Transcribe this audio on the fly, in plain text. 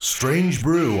Strange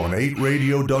Brew on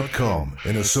 8radio.com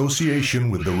in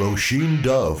association with the Roisin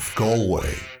Dove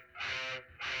Galway.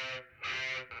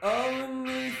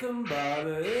 Underneath the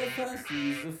bottle, if I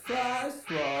sees the fly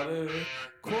swatter,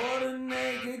 quarter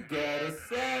naked, get a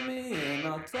semi in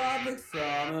our topic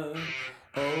sauna,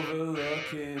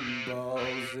 overlooking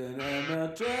balls in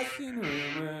ML dressing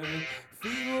room,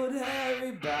 feet would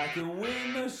hairy back and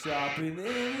window shopping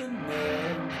in the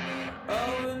net.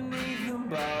 Underneath the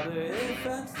bottle, if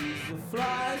I sees the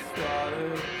fly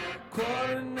swatter,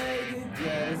 quarter naked,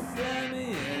 get a semi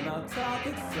in our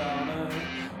topic sauna,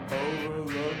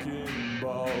 overlooking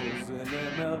balls in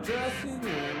ML dressing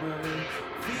room,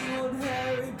 field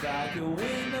hairy back and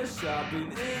window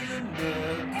shopping in the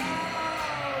nook.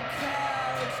 Oh,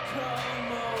 couch,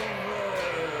 come over.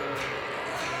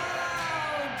 Oh,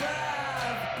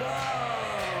 bath bomb.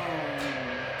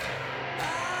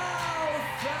 Oh,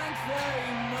 thanks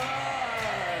very much.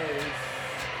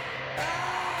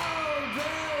 Oh,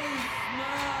 very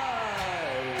nice.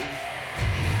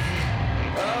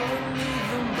 Underneath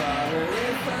the bottle,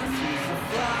 if I see some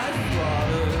fly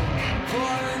swatter,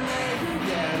 quarter naked,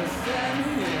 get a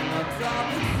semi in my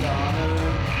topic sauna,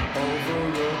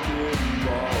 overlooking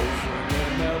balls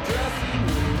in their dressing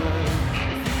room,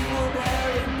 people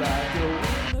hairy back, a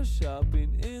window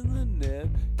shopping in the net.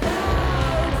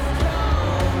 Couch,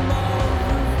 come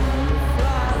over for the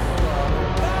fly swatter,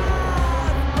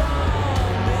 bath bomb,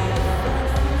 if I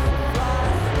see some fly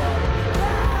swatter,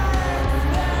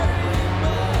 thanks very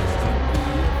much to be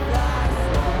a fly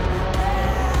swatter.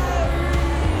 Mary's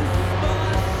my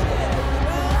shit.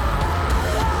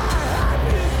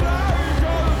 Happy is very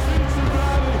cold, she's a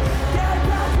rabbit. Get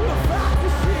back to a fat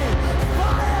machine.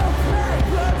 Fire, play,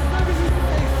 blood, service, and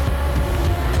face.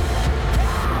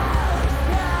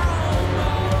 Come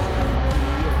over, be a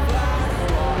fly swatter. Bath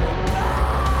bomb, I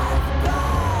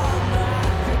could be a fly swatter. Thanks very much to be a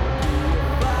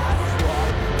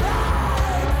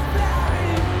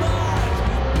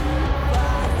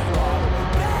fly swatter.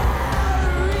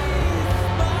 Mary's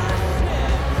my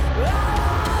shit.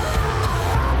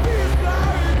 Happy is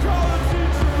very cold,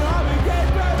 she's a rabbit. Get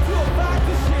back to a fat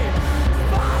machine.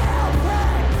 Fire,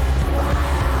 play,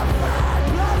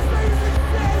 blood, service,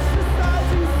 and face.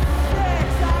 Society 6,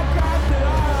 I got the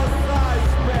outside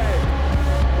spec.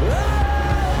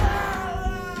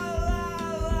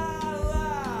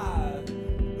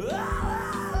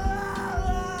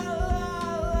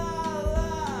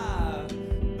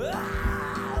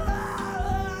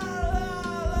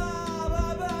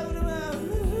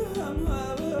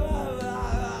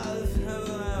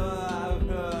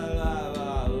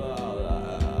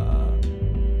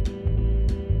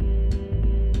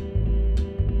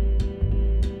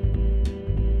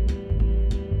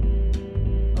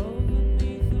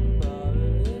 Underneath the bottle,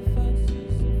 if I see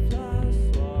some fly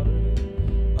swatter.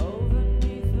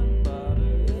 Underneath the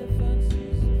bottle, if I see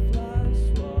some fly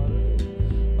swatter.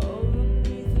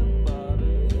 Underneath the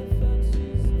bottle, if I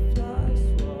see some fly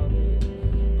swatter.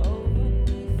 Underneath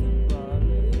the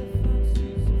bottle, if I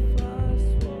see some fly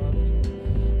swatter.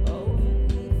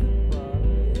 Underneath the bottle,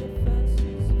 if I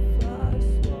see some fly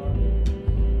swatter.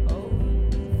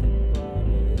 Underneath the bottle,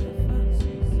 if I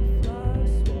see some fly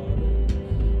swatter.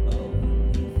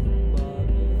 Underneath the bottle,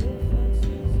 if I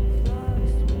see some fly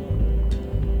swatter.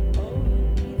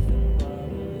 Underneath the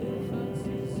bottle, if I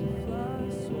see some fly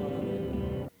swatter.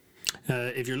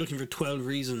 If you're looking for 12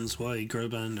 reasons why girl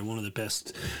band are one of the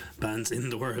best bands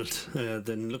in the world,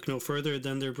 then look no further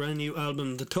than their brand new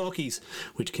album, The Talkies,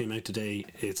 which came out today.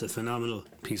 It's a phenomenal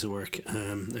piece of work.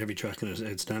 Every track in it is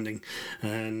outstanding,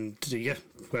 and yeah,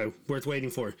 wow, worth waiting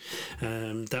for.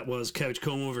 That was Couch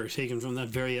Comb Over, taken from that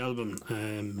very album.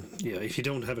 Yeah, if you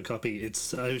don't have a copy,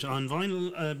 it's out on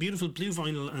vinyl, beautiful blue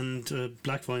vinyl and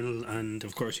black vinyl, and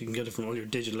of course you can get it from all your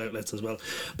digital outlets as well.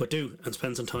 But do and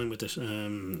spend some time with it.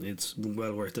 It's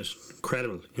well worth it.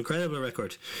 Incredible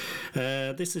record.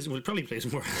 We'll probably play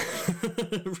some more.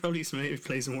 Probably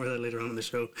play some more of that later on in the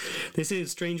show. This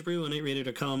is Strange Brew on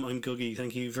 8radio.com. I'm Googie.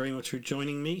 Thank you very much for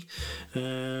joining me.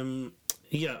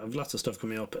 Yeah, I've lots of stuff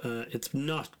coming up. It's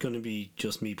not going to be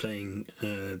just me playing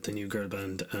the new girl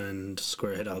band and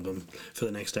Squarehead album for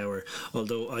the next hour,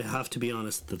 although I have to be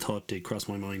honest, the thought did cross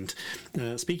my mind.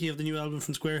 Speaking of the new album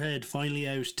from Squarehead, finally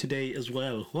out today as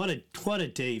well. What a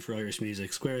day for Irish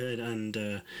music. Squarehead and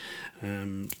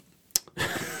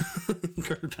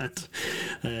girl band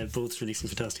both releasing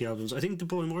fantastic albums. I think the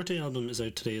Boy Morte album is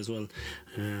out today as well.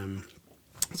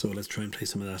 So let's try and play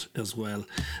some of that as well.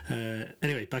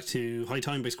 Anyway, back to High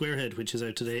Time by Squarehead, which is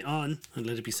out today on, and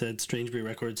let it be said, Strange Brew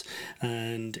Records,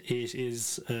 and it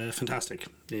is fantastic.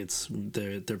 It's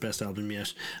their best album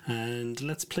yet, and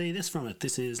let's play this from it.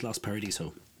 This is Los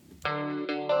Paradiso.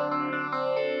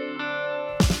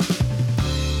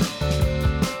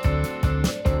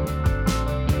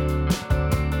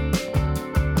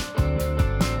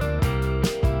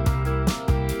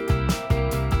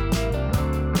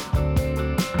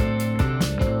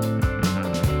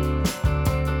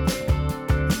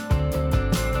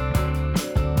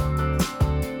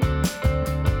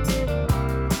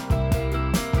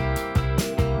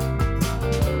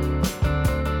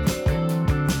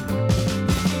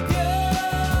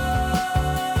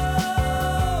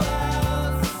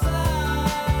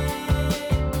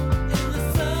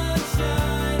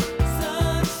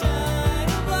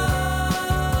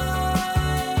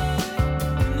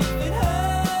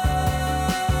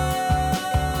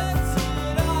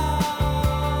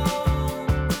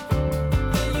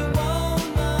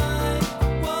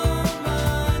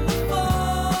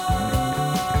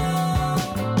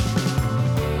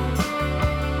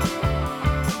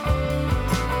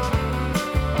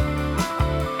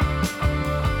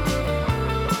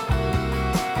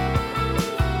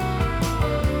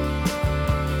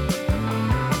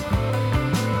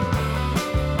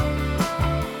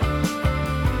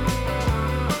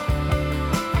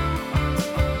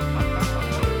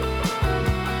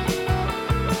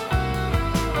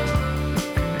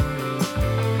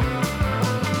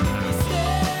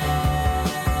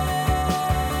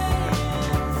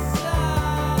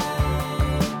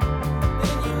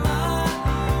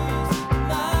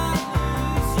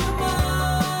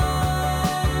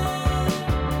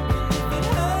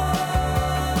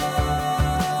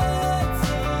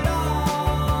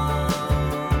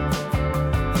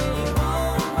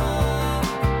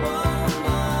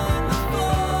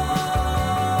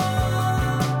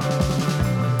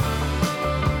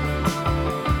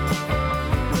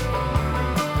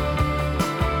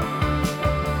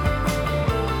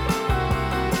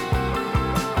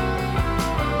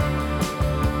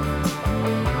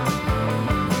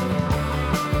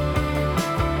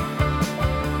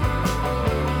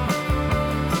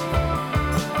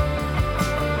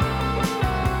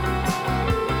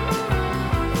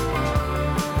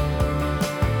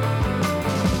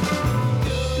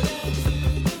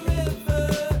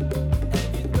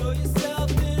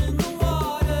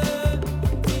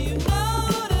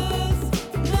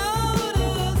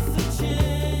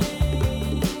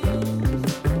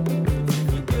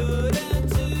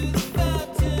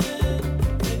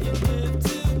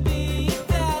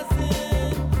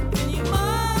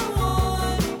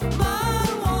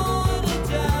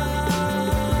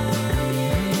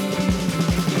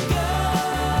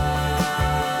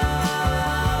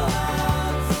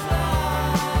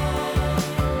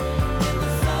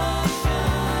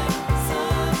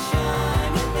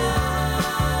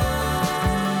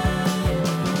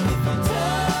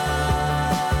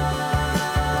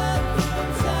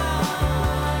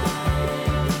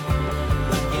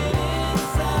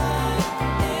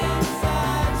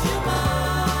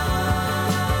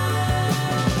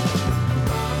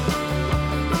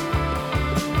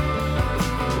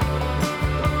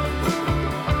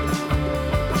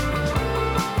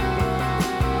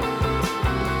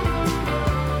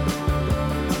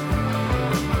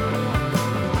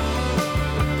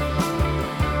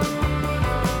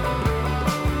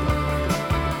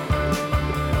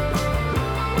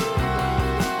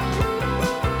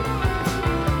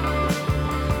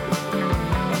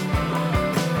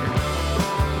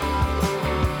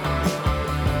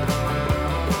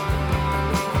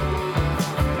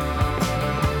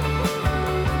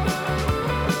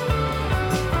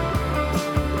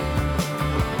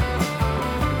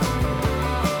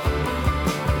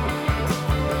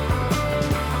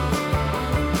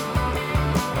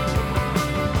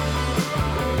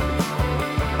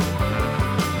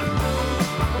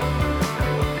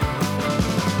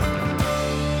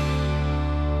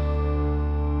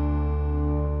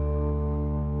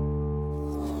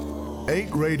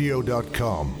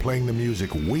 8radio.com, playing the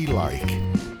music we like.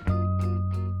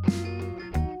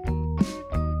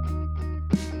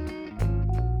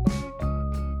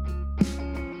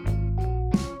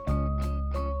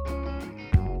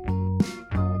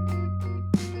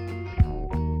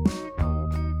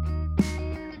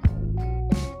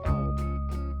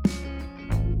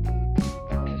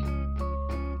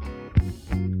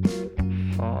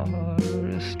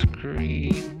 Forest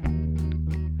green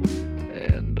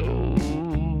and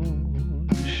ocean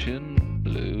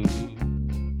blue.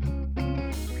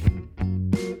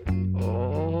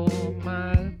 All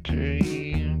my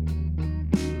dreams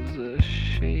are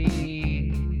shades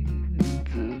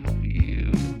of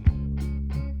you.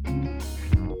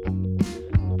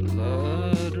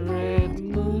 Blood red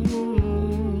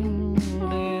moon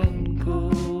and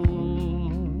golden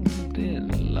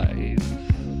lights.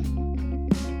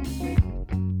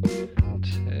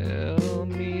 Tell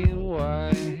me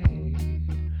why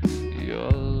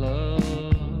your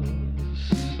love's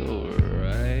so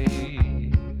right.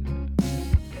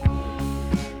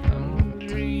 I'm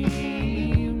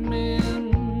dreaming,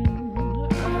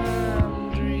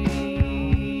 I'm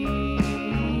dreaming, I'm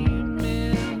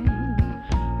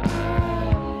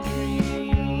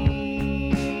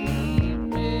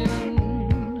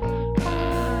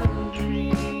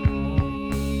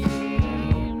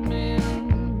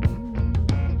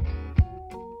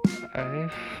I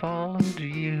followed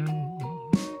you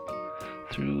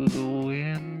through the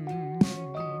wind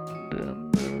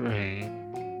and the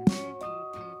rain.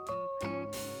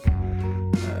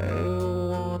 I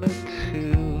wanted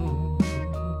to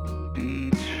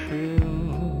be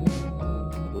true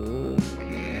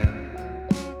again.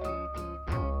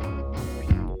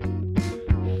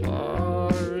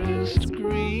 Forest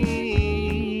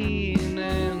green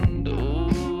and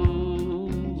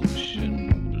ocean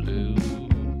blue.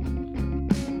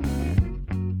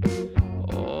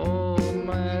 All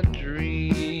my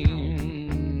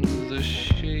dreams are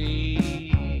shades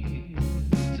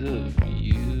of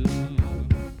you.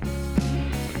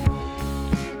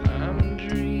 I'm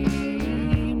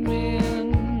dreaming,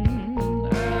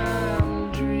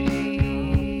 I'm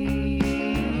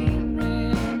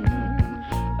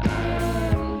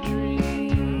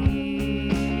dreaming,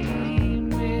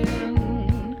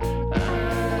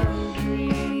 I'm dreaming, I'm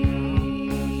dreaming.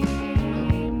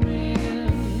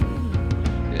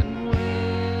 And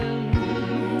when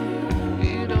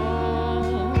it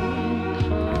all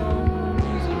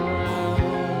comes around,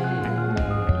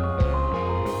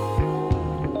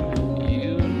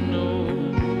 you know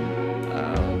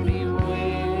I'll be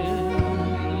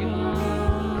where you're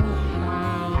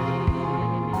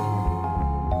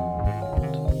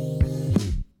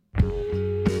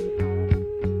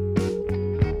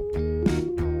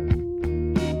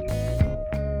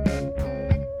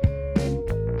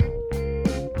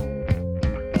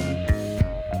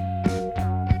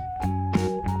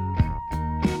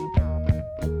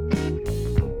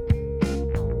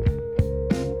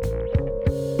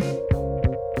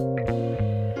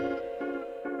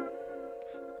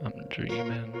I'm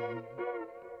dreaming.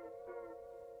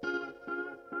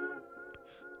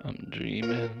 I'm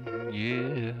dreaming,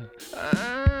 yeah.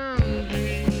 I'm dreaming. I'm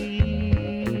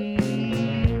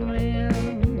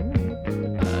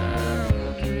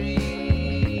dreaming.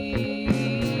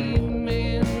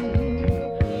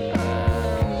 I'm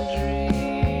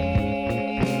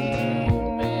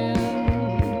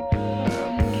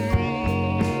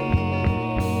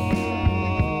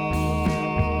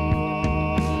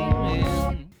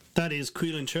dreaming. That is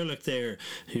Quillen Sherlock there,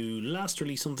 who last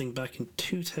released something back in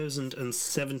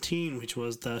 2017, which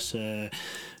was that,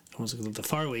 what was it called, the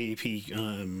Faraway EP,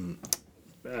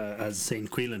 as Saint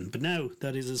Quillen. But now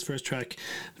that is his first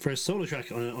solo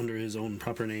track under his own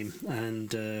proper name,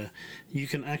 and you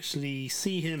can actually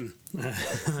see him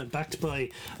backed by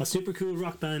a super cool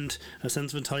rock band, a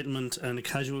sense of entitlement, and a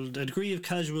degree of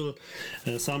casual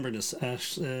somberness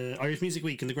at Irish Music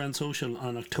Week in the Grand Social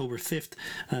on October 5th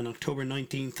and October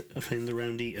 19th in the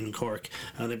Roundy in Cork.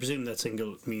 And I presume that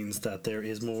single means that there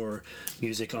is more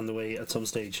music on the way at some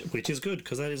stage, which is good,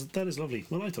 because that is lovely.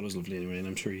 Well, I thought it was lovely anyway, and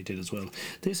I'm sure you did as well.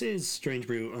 This is Strange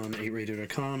Brew on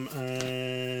 8radio.com,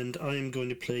 and I'm going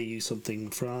to play you something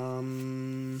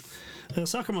from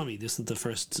Soccer Mommy. This is the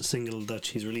first single that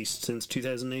she's released since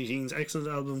 2018's excellent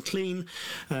album Clean,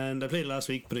 and I played it last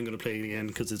week, but I'm going to play it again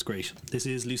because it's great. This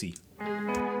is Lucy.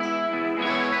 I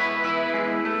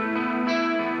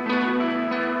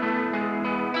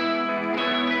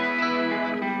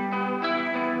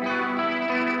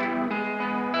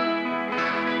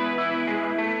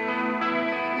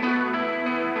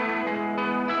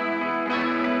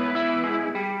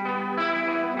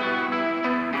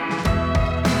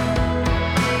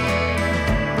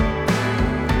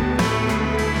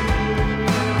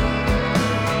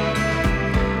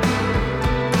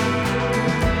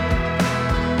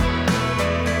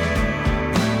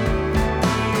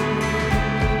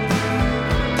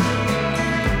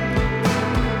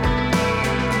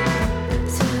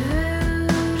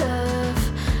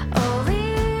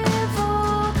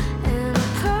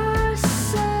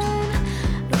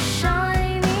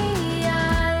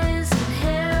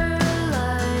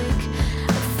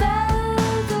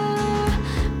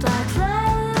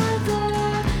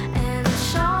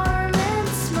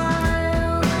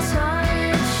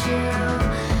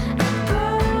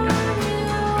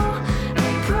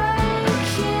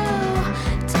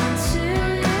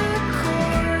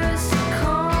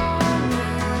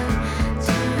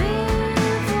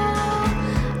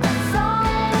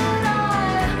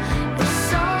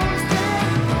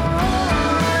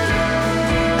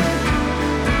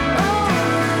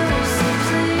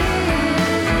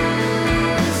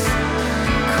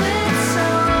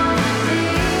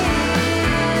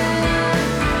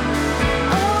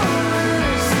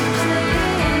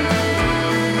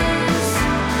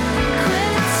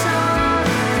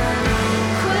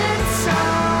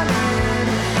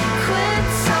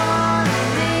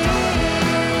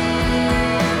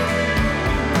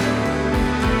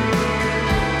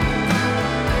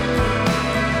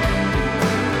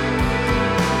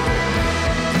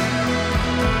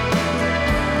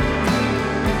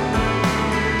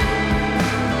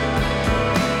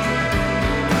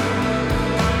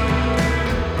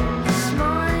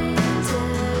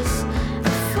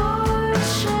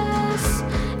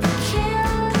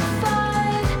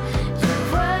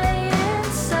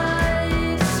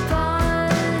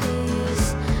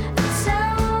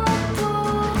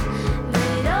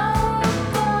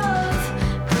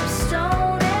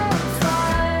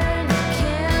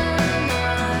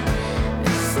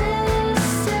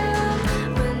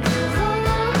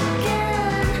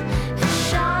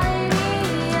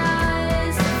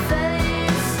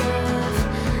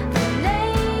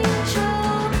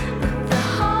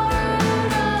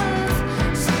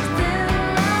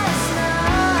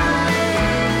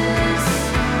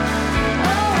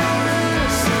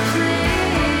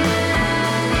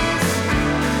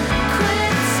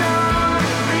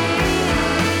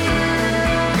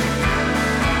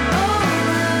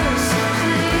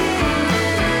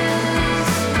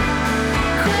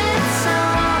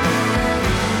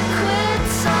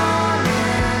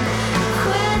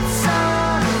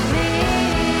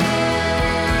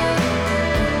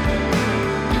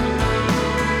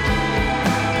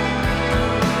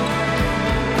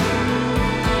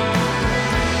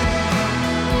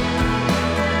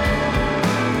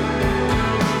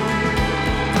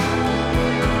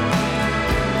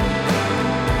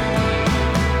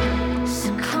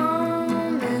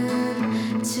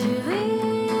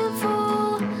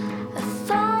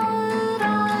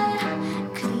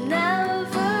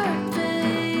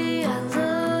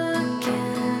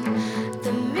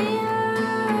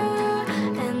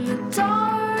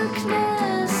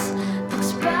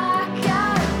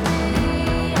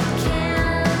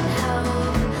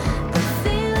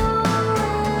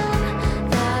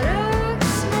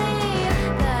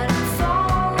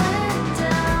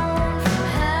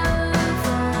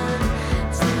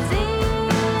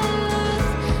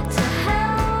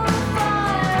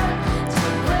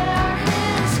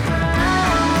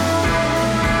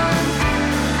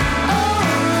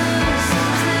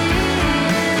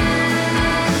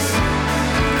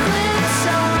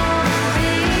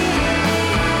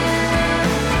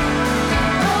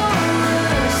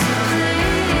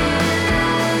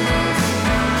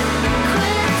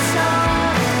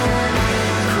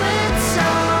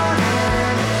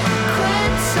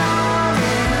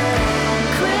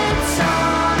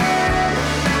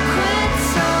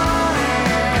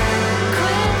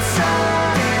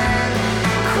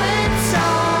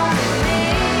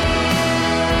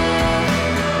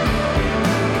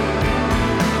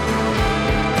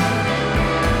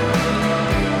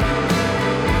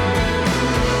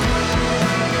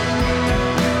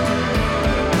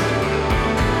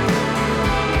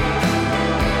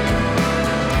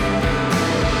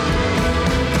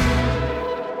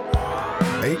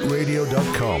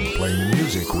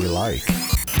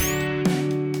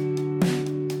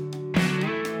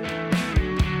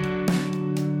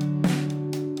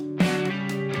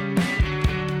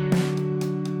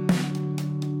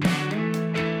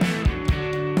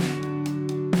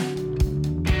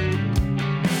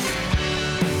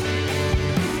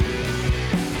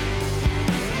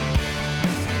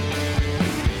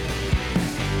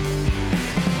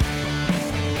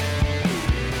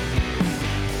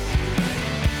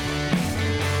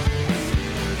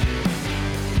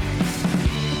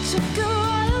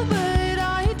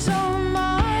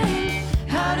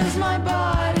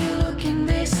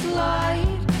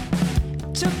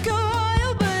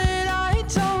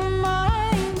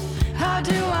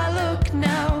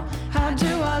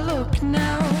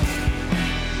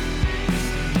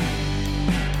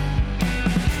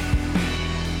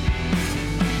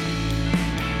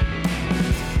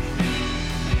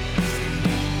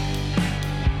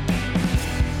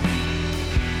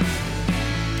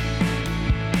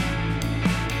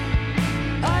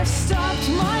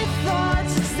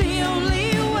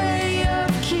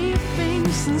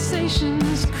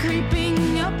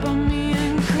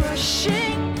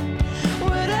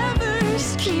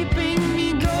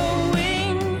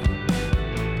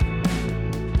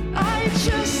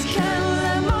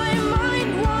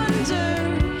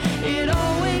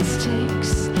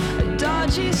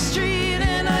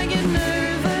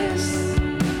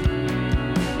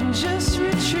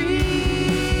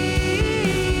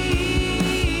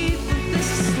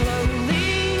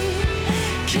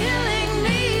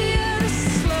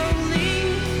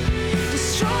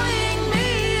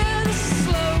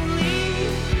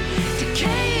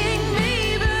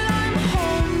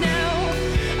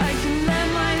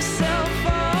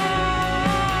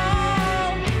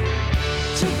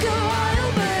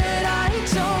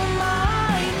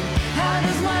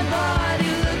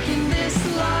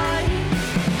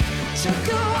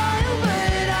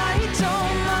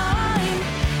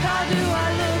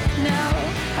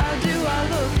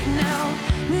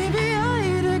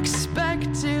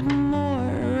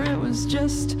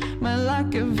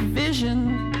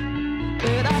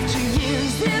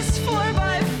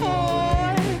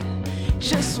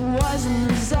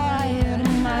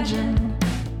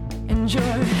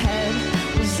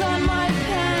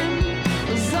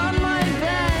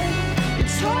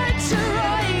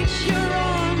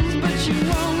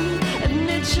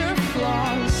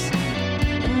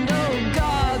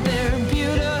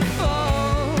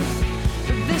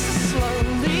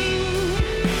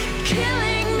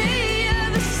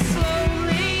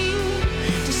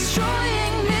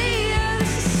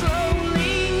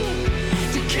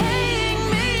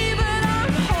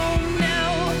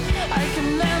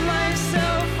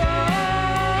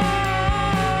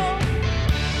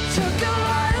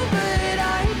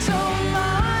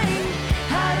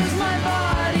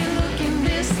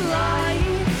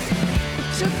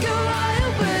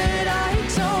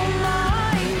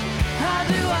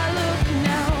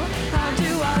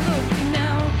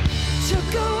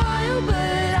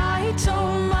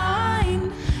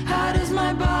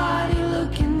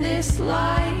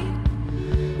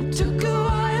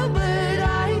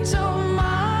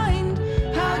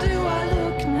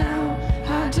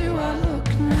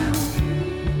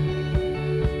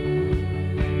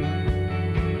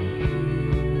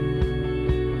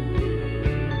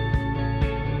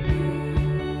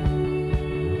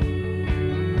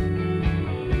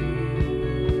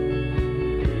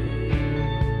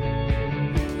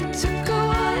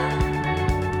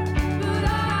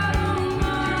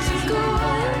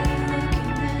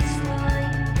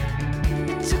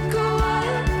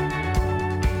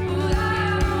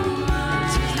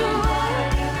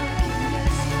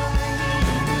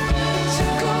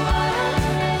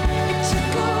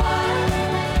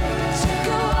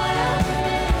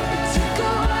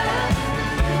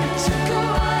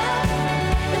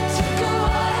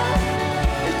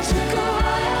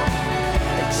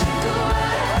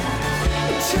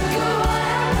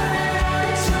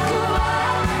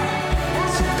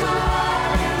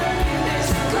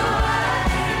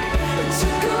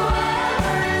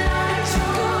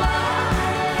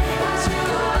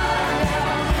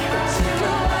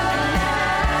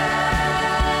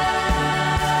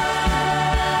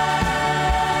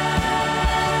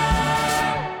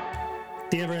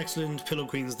The ever excellent Pillow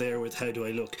Queens there with How Do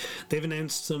I Look. They've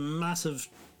announced some massive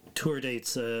tour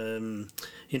dates,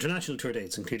 international tour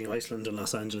dates, including Iceland and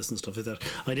Los Angeles and stuff like that.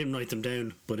 I didn't write them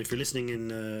down, but if you're listening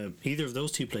in either of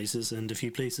those two places and a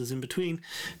few places in between,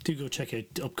 do go check out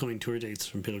upcoming tour dates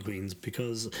from Pillow Queens,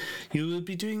 because you would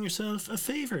be doing yourself a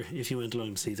favour if you went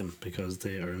along to see them, because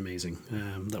they are amazing.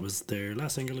 That was their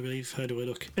last single, I believe, How Do I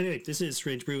Look. Anyway, this is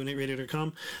Strange Brew on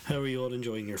 8radio.com. How are you all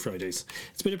enjoying your Fridays?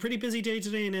 It's been a pretty busy day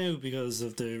today now because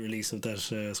of the release of that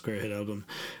Squarehead album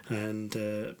and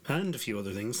a few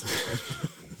other things.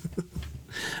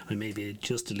 I may be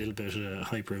just a little bit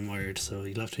hyper and wired, so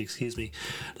you'll have to excuse me.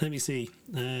 Let me see.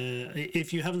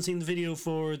 If you haven't seen the video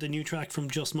for the new track from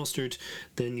Just Mustard,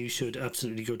 then you should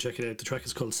absolutely go check it out. The track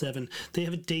is called 7. They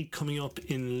have a date coming up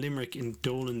in Limerick in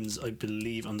Dolan's, I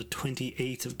believe, on the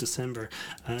 28th of December.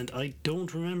 And I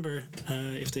don't remember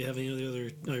if they have any of the other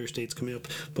Irish dates coming up,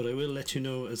 but I will let you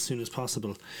know as soon as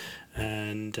possible.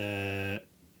 And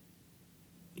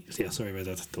yeah, sorry about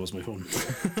that. That was my phone.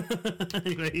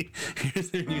 Anyway, here's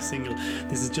their new single.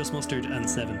 This is Just Mustard and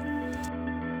 7.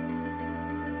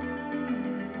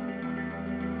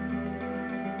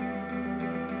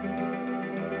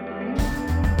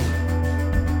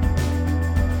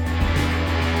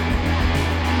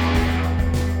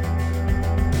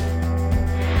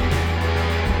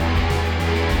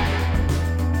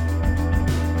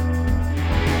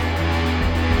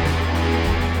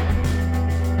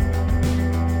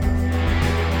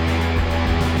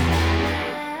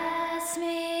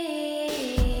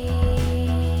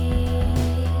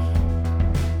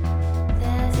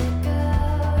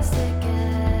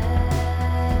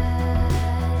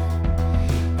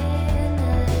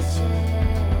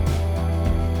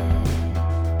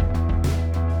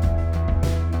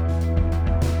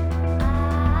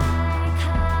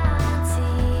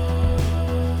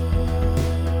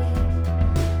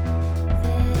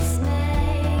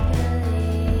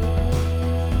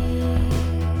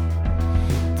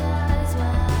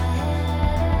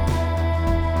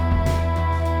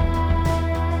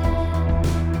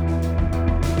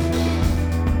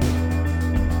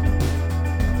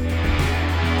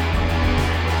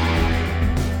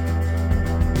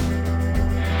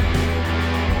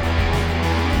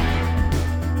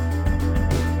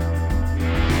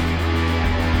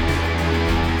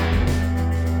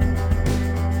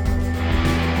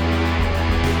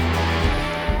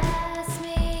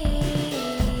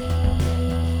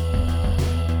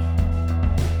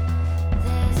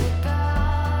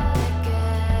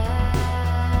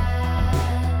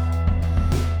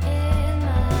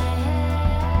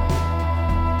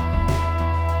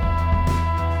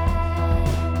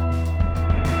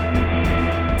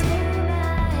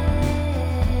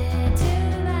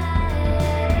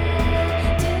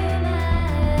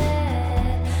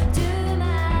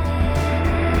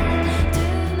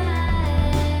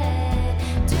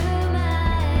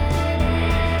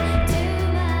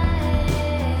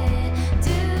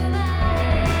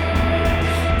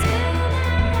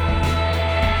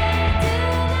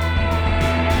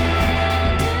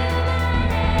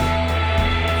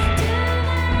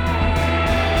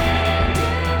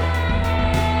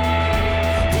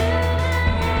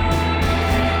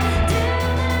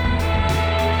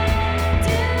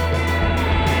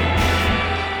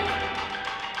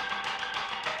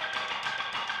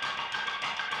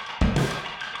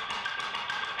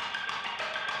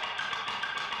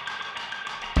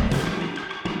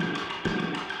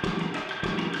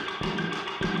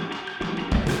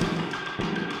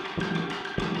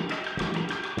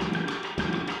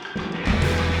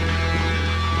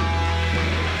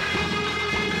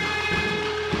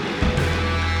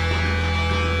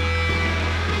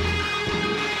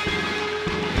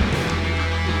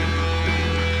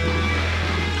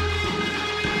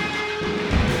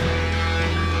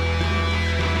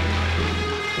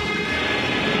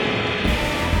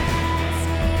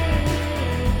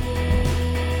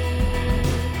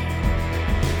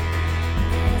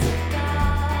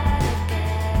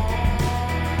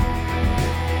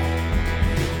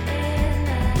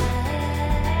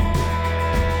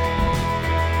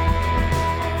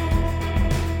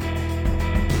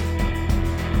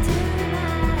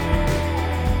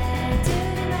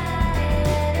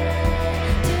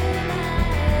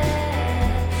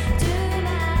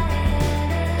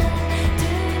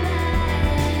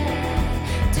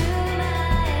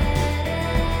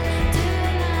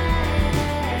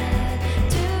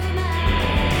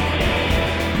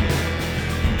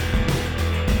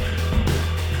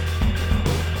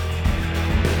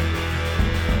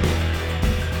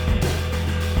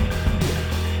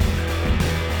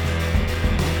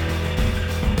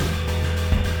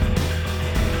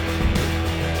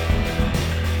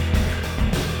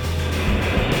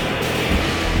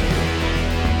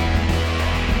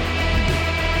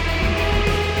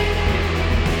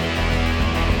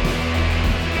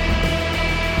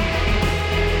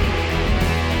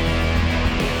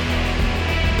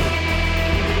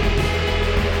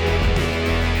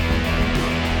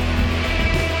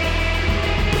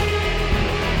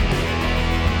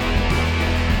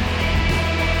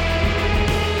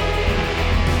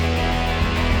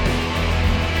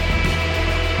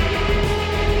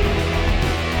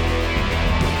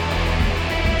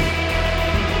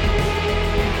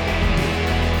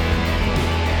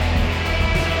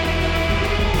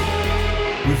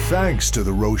 Thanks to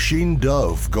the Roisin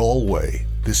Dove Galway.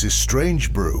 This is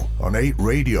Strange Brew on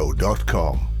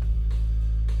 8radio.com.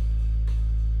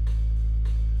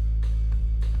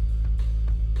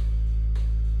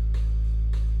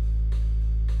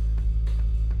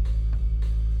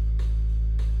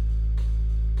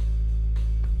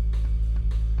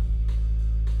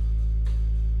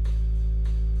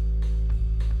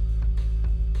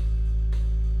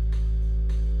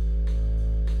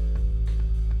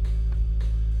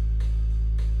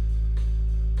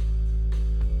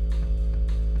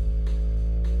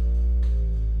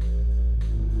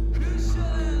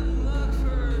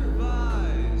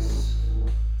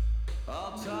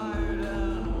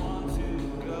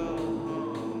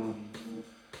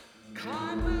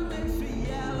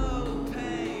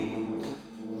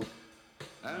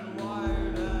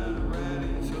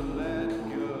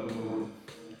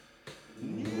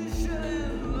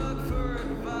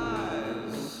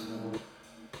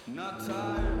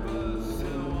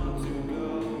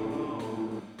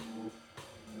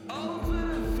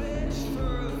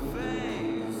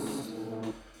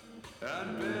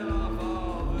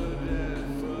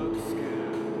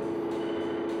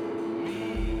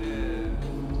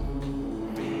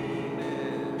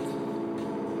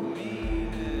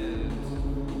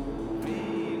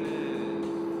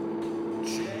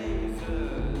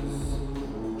 Jesus.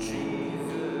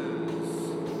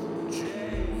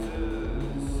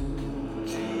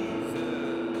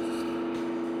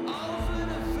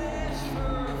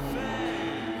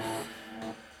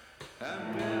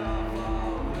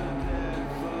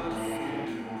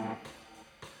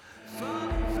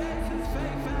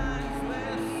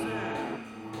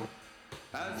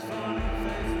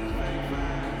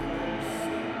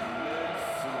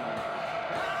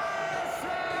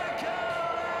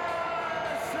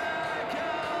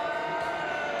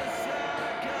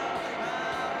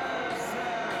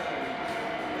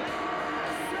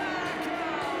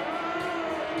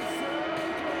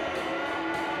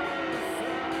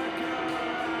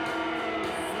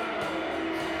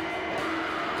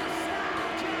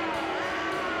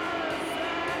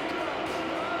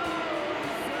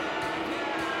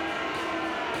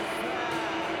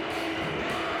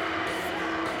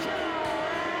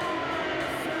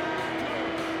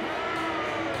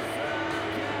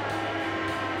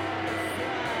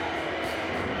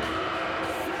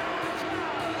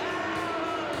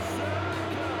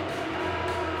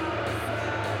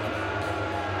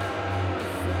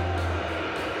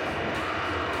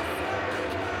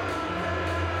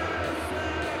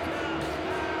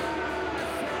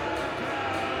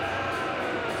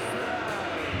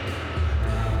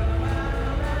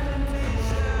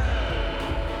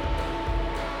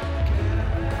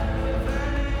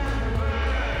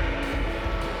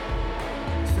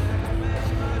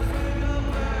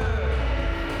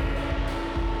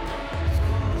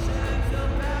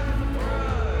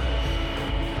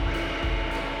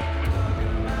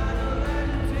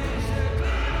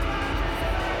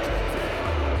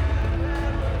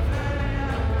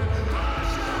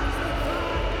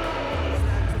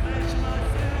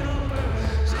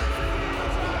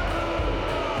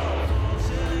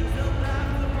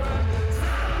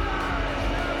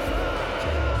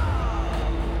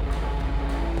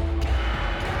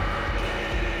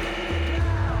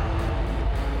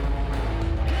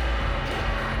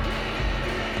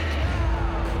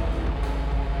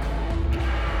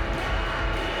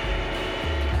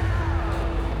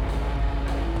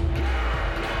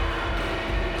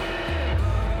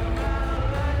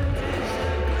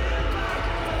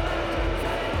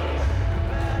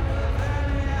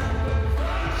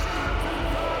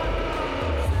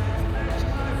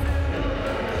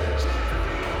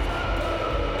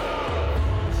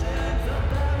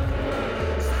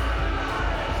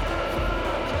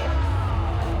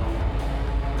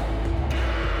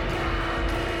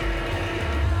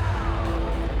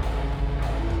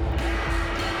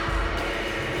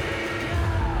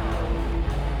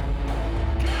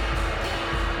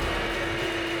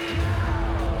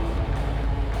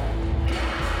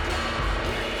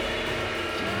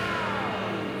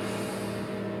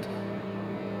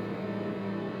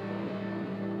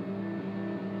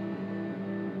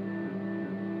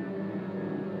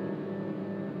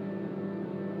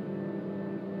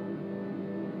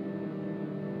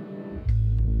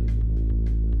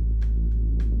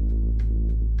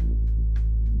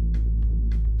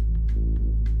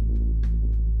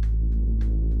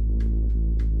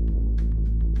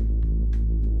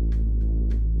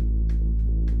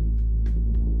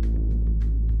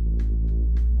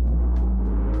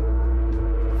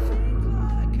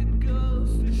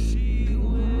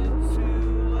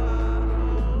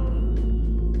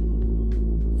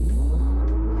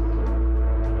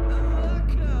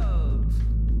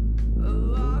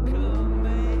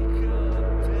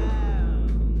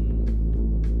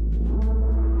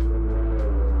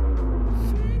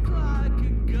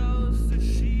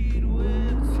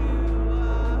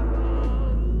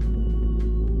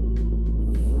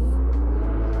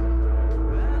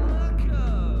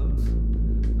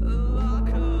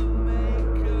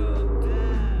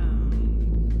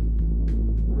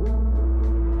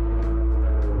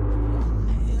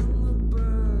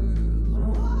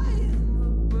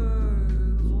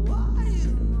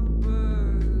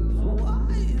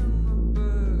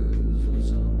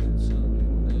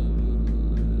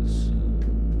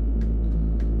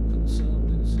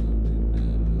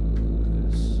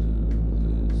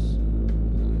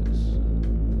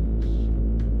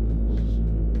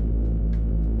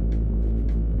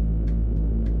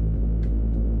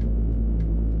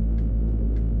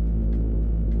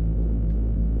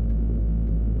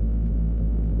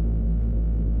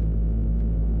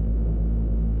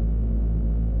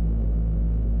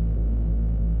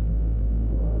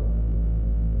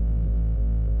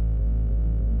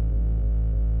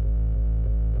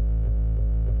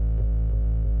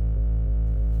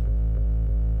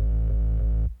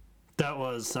 That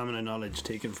was Salmon and Knowledge,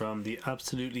 taken from the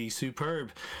absolutely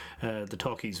superb The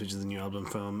Talkies, which is the new album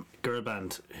from Girl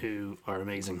Band, who are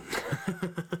amazing.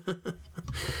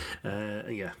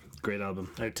 Yeah, great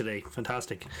album. Out today.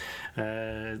 Fantastic.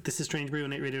 This is Strange Brew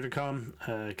on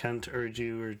 8radio.com. Can't urge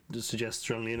you or suggest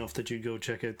strongly enough that you go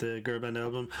check out the Girl Band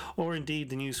album, or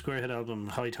indeed the new Squarehead album,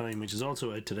 High Time, which is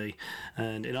also out today.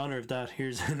 And in honour of that,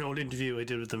 here's an old interview I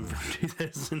did with them from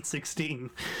 2016,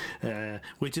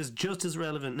 which is just as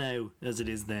relevant now as it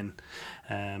is then,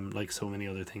 like so many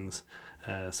other things.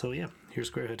 So yeah,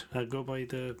 here's Squarehead. Go by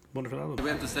the wonderful album. We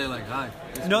have to say like hi.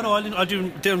 No,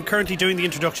 I'm currently doing the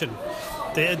introduction.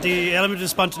 The element of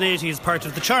spontaneity is part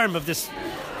of the charm of this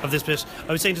bit.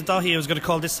 I was saying to Dahi I was going to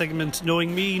call this segment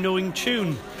 "Knowing Me, Knowing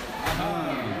Tune."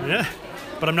 Yeah,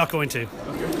 but I'm not going to.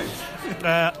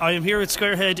 I am here at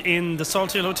Squarehead in the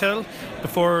Salt Hill Hotel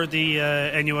before the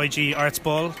NUIG Arts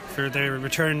Ball for their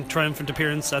return triumphant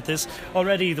appearance at this.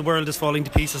 Already the world is falling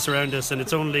to pieces around us, and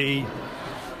it's only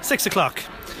 6 o'clock.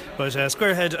 But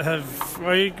Squarehead,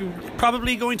 are you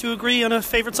probably going to agree on a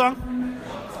favourite song?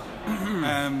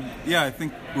 Yeah, I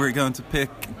think we're going to pick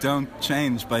Don't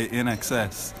Change by In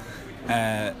Excess.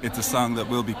 It's a song that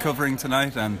we'll be covering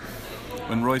tonight, and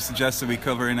when Roy suggested we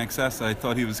cover In Excess, I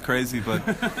thought he was crazy, but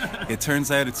it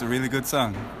turns out it's a really good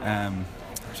song.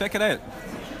 Check it out.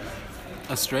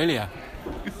 Australia.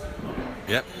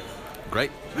 Yep,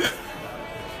 great.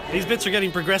 These bits are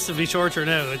getting progressively shorter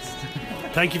now.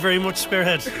 Thank you very much,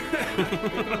 Squarehead.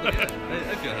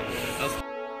 Don't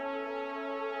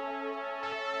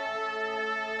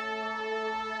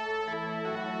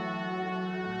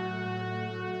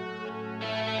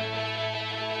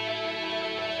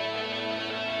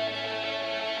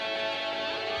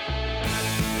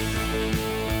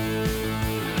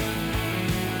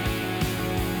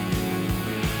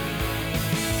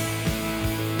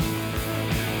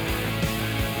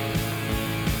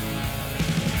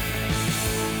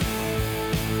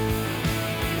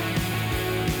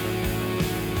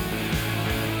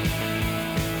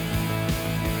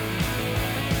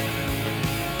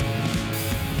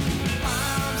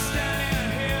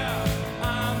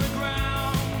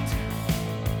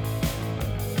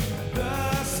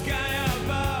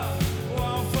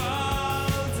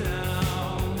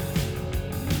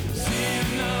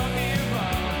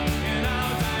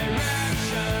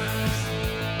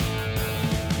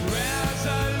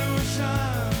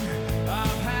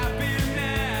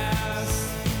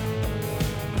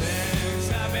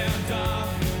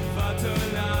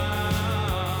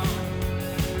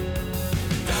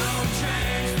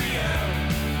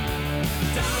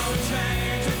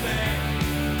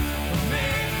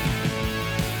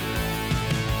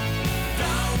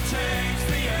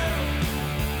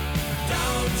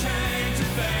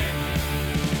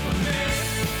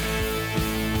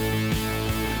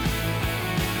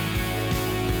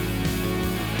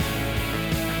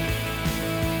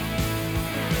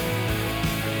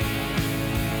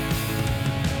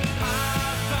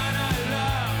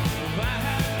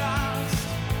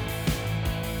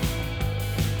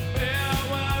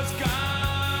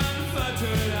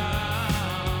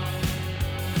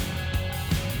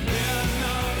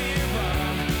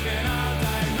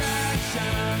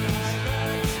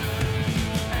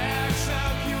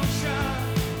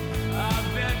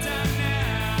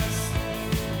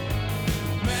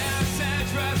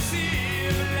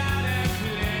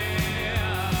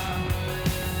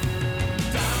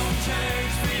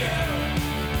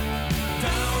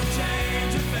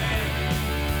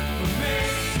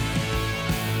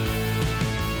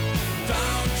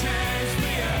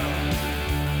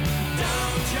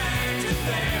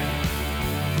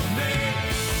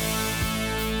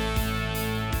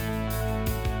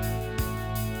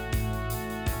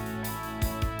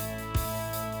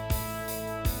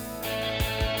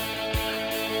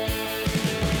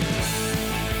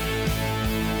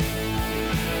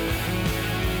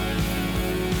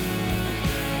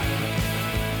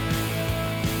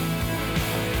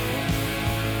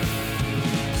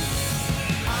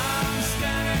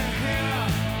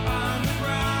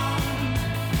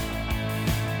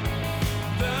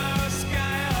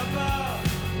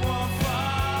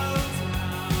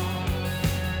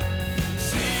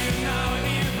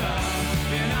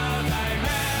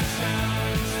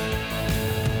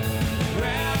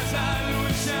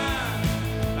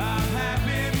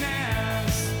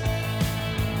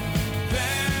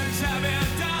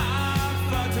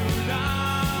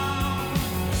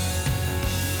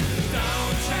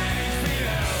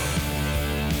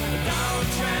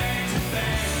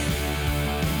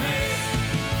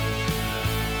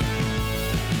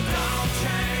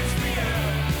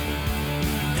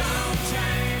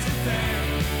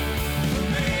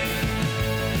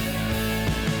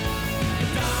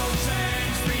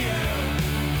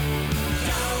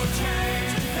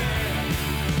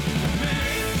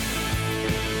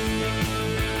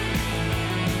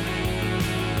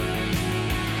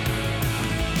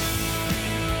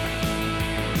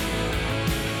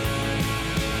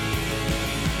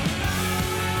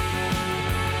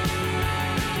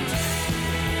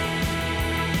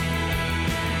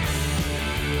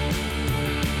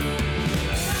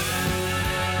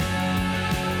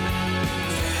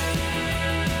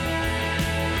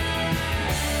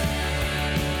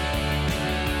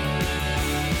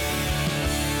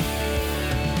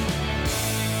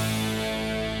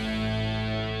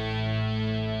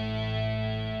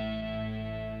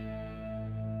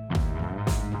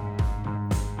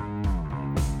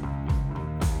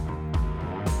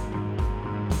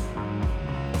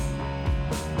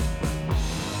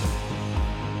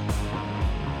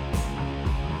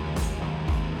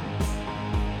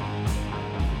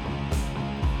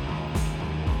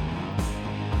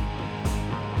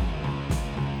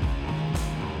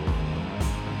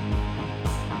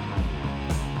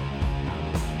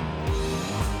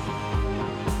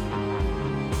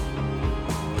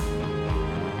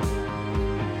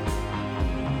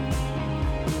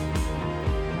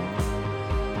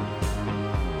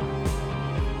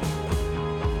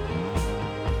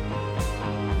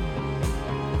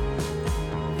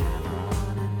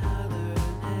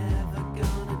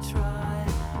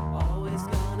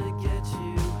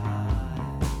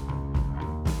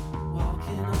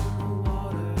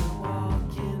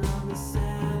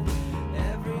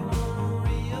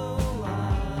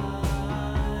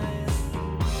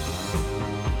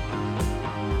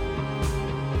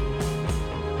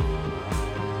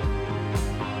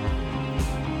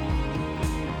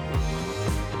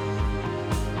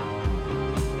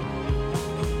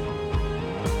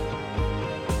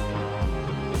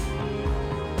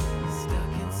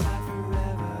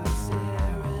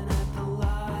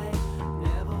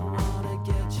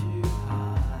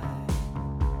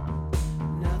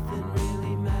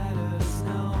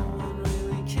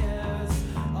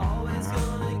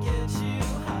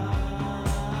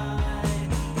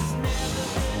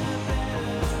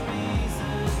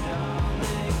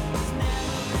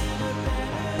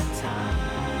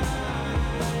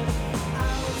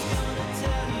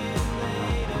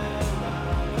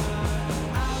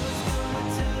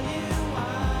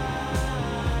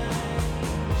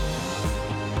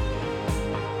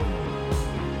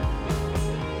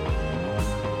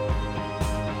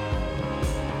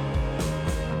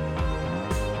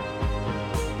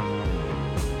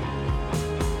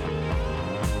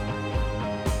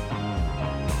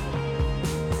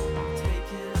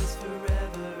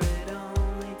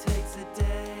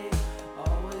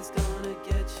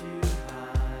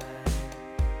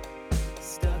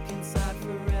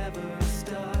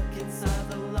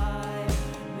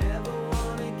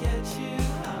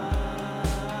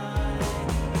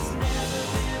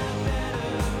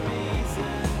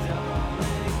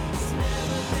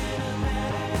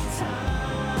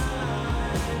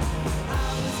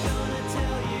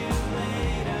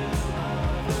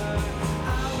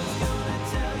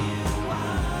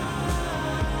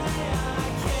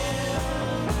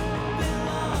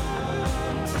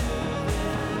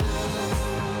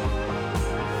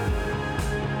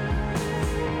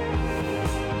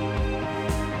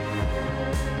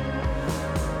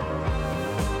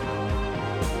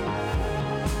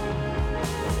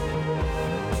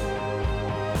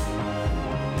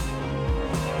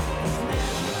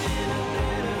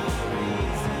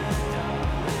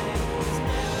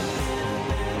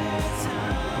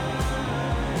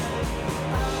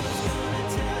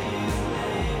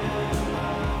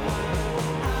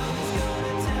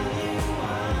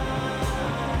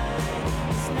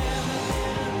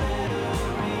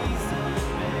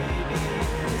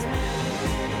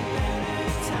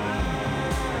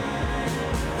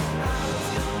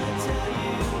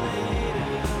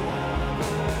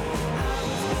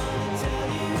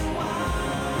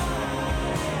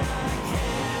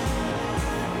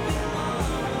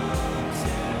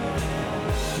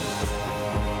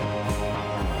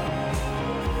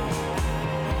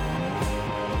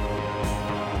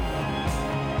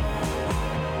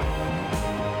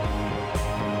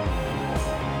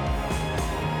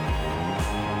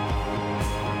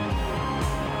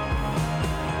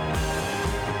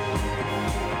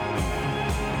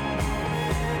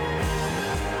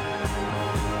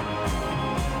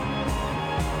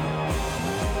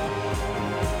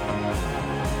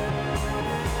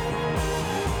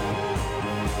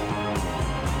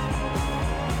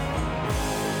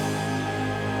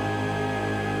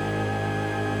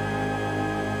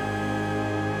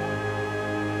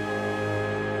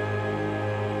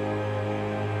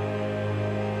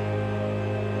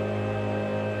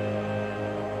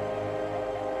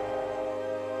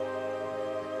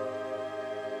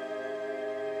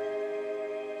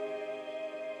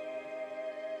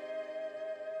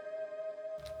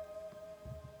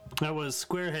That was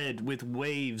Squarehead with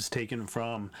Waves, taken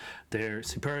from their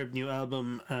superb new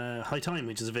album High Time,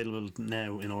 which is available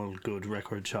now in all good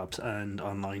record shops and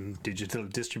online digital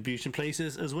distribution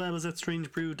places, as well as at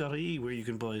strangebrew.ie, where you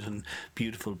can buy it on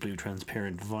beautiful blue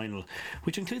transparent vinyl,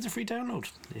 which includes a free download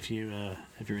if you're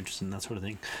interested in that sort of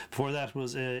thing. Before that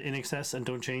was In Excess and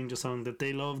Don't Change, a song that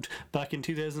they loved back in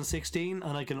 2016,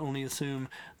 and I can only assume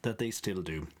that they still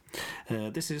do.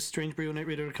 This is Strange Brew on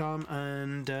nightradio.com,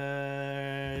 and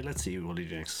let's see what we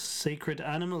do next. Sacred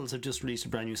Animals have just released a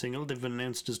brand new single. They've been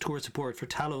announced as tour support for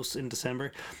Talos in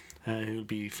December, who'll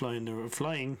be flying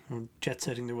or jet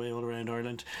setting their way all around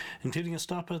Ireland, including a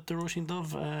stop at the Roisin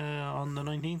Dove on the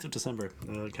 19th of December.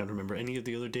 I can't remember any of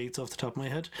the other dates off the top of my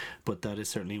head, but that is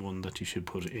certainly one that you should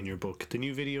put in your book. The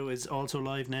new video is also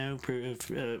live now,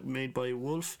 made by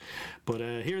Wolf, but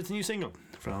here's the new single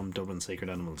from Dublin Sacred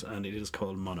Animals, and it is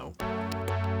called Mono.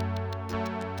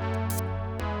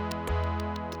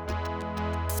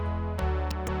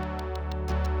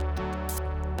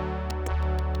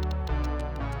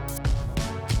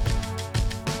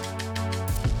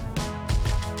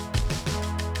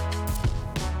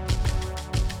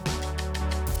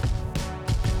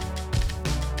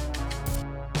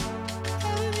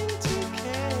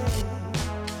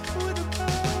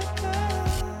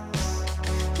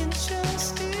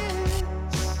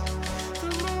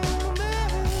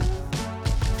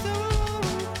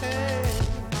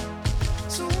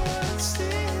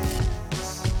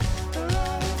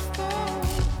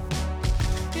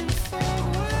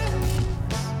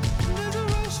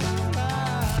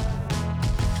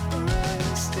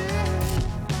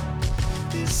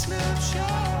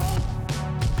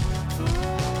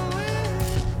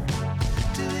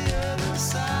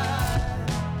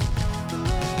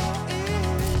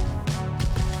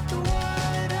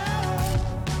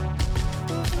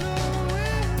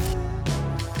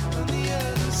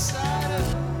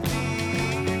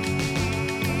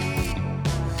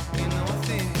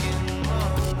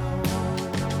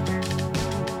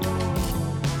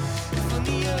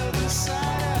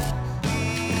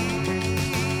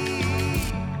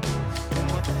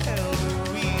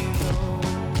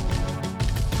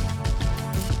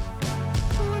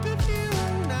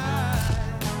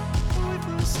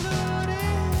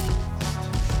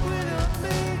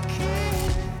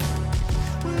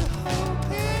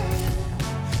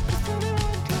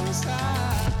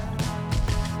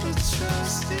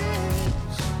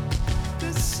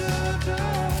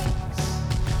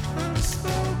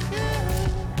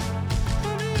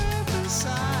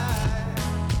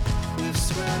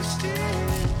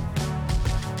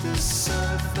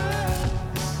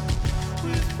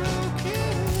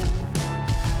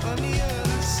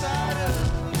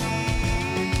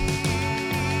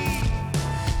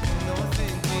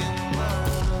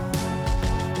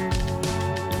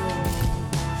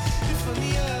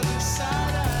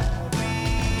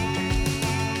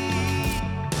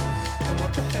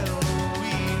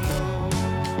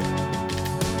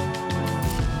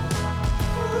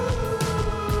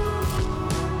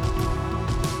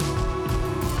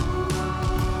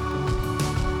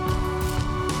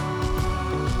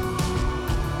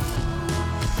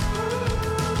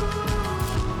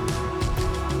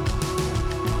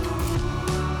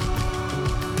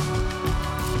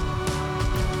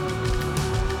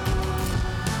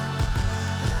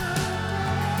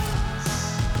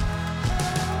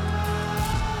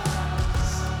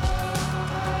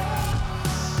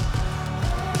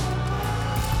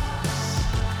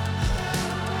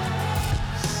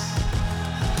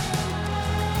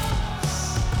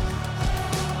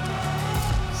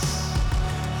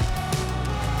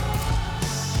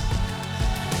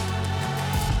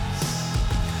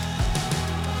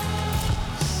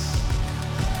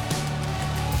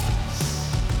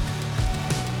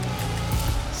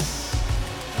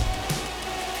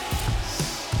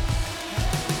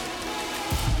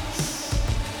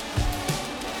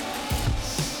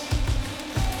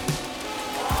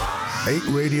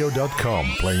 .8radio.com,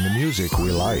 playing the music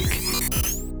we like.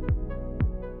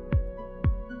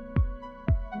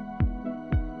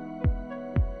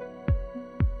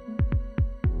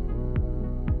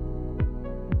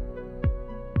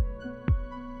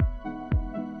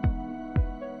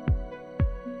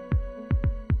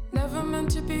 Never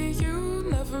meant to be you,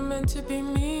 never meant to be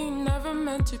me, never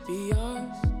meant to be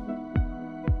us.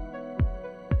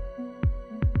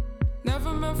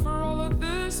 Never meant for all of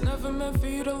this, never meant for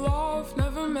you to love,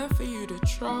 never meant for you to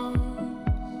trust.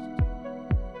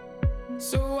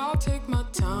 So I'll take my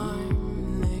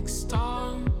time next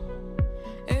time,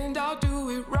 and I'll do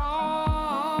it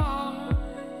right.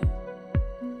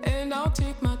 And I'll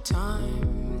take my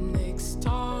time next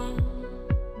time,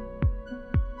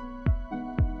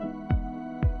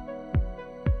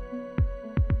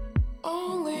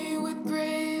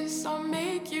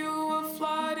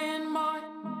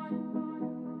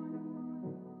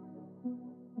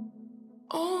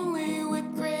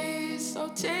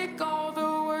 take all the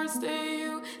words that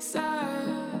you said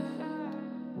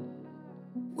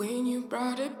when you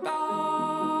brought it back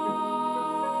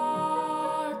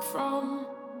from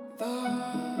the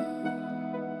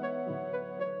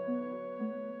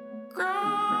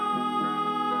ground.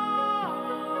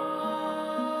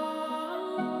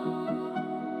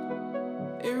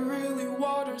 It really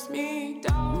waters me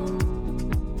down.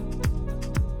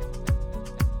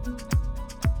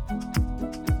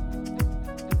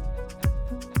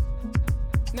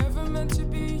 Never meant to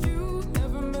be you,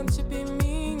 never meant to be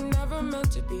me, never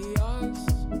meant to be us.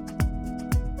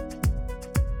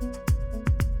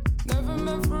 Never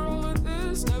meant for all of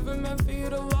this, never meant for you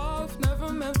to love,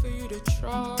 never meant for you to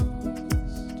trust.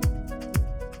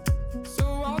 So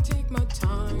I'll take my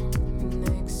time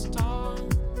next time,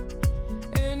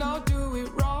 and I'll do it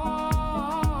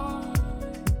right.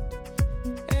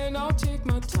 And I'll take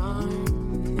my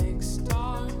time next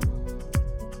time.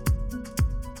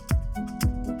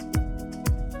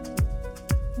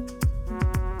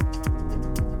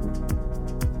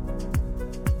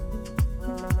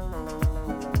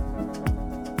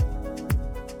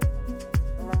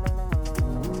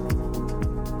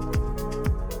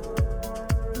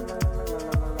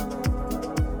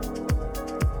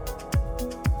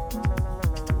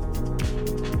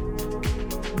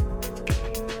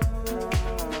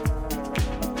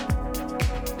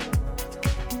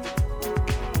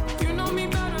 You know me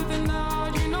better than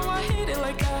that. You know I hate it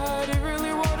like that. It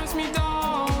really waters me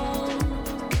down.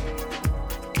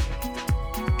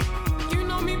 You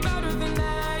know me better than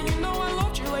that. You know I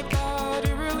loved you like that.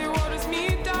 It really waters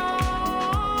me down.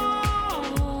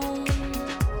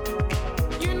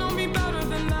 You know me better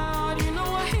than that. You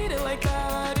know I hate it like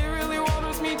that. It really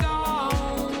waters me down.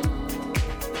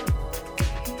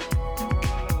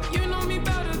 You know me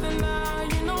better than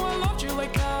that. You know I loved you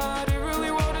like that. It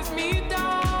really waters me down.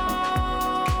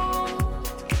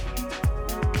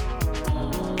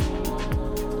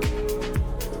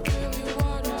 Really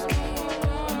waters me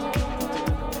down.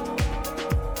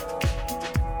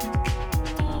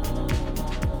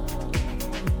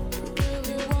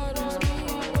 Really waters me down.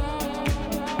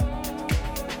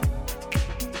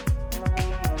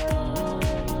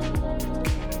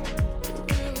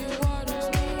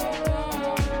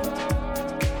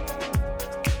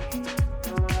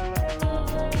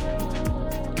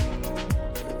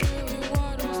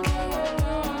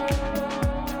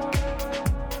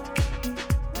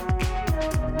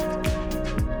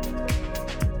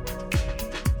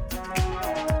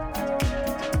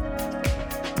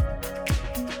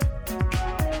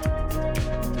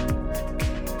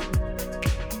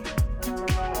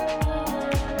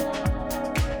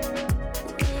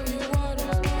 Really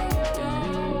waters me Really waters me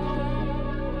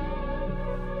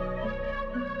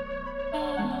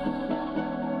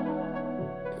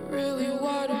Really waters me down. Really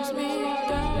waters me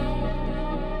down.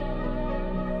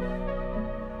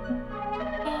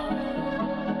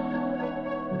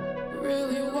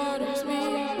 Really waters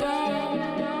me down.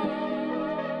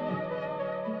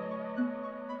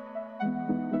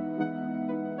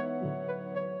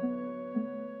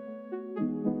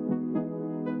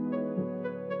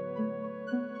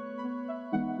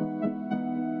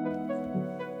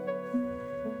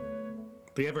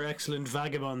 The ever excellent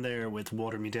Vagabond there with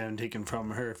Water Me Down, taken from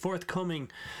her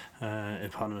forthcoming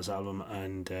eponymous album,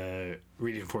 and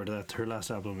really looking forward to that. Her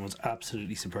last album was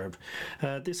absolutely superb.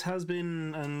 This has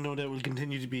been, and no doubt will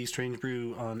continue to be, Strange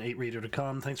Brew on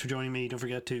 8radio.com. Thanks for joining me. Don't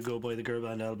forget to go buy the Girl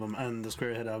Band album and the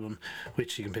Squarehead album,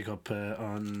 which you can pick up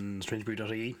on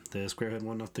strangebrew.ie, the Squarehead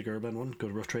one, not the Girl Band one. Go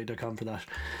to roughtrade.com for that,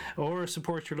 or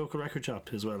support your local record shop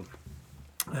as well.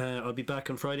 I'll be back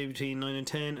on Friday between 9 and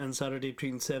 10 and Saturday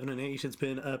between 7 and 8. It's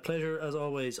been a pleasure as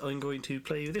always. I'm going to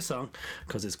play you this song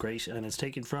because it's great, and it's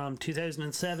taken from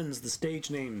 2007's The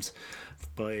Stage Names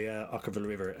by Ockerville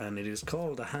River, and it is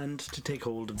called A Hand to Take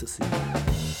Hold of the Sea.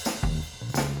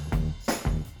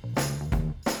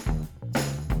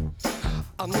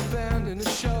 I'm the band in a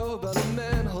show about a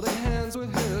man holding hands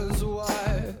with his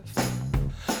wife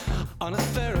on a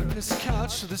therapist's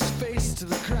couch with his face to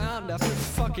the ground after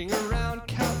fucking around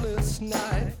countless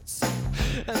nights.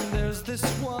 And there's this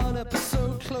one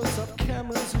episode, close-up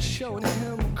cameras are showing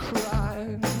him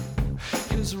crying,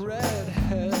 his red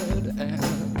head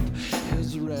and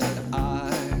his red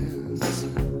eyes.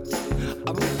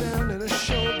 I'm a band in a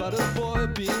show about a boy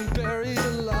being buried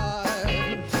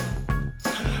alive,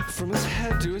 from his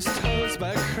head to his toes by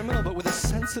a criminal, but with a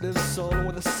sensitive soul and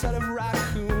with a set of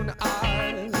raccoon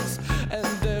eyes. And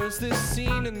there's this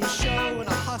scene in the show when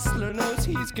a hustler knows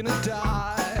he's gonna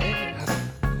die.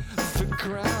 The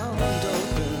ground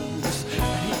opens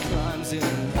and he climbs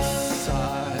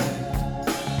inside.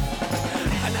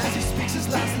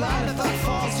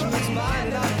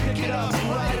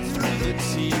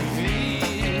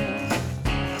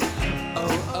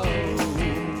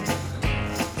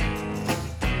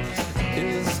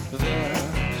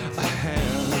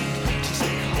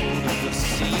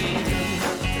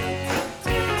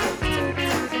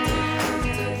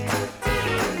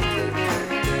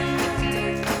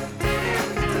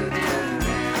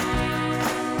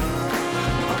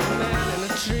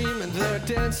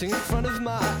 dancing in front of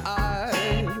my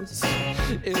eyes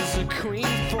is a queen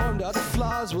formed out of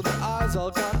flaws with her eyes all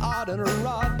gone odd and a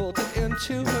rod bolted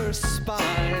into her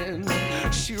spine.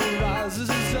 She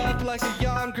rises up like a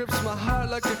yawn, grips my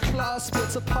heart like a claw,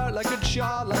 splits apart like a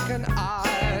jaw, like an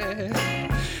eye.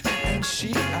 And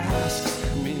she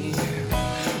asks me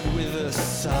with a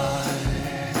sigh,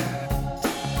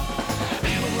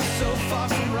 we're so far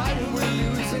from right, and we're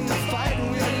losing the fight,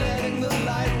 and we're letting the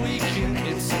light weaken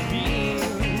its beam.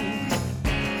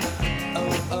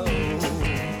 Oh, oh.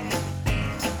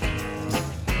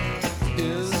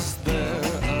 Is there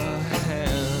a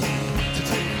hand to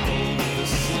take hold of the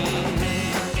scene?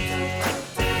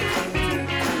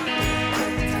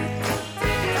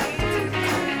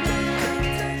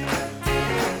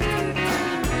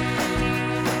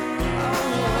 I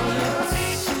wanna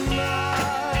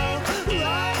smile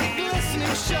like a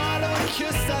glistening shadow, a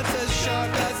kiss that's as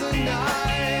sharp as a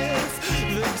knife.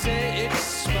 The day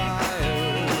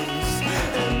expires,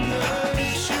 and the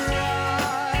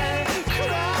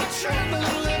dry,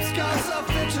 trembling lips got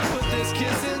something to put this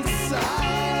kiss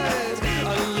inside. I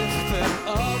lift them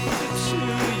up to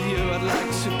you. I'd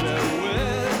like to bear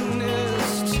witness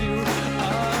to a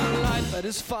light that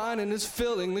is fine and is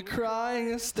filling the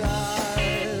cryingest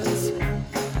eyes.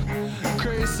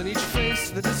 Grace in each face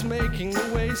that is making the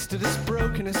wasted, its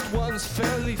brokenest ones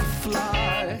fairly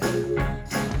fly.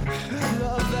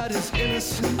 Love that is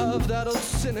innocent of that old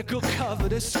cynical,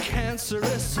 covetous,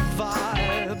 cancerous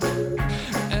vibe.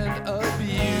 And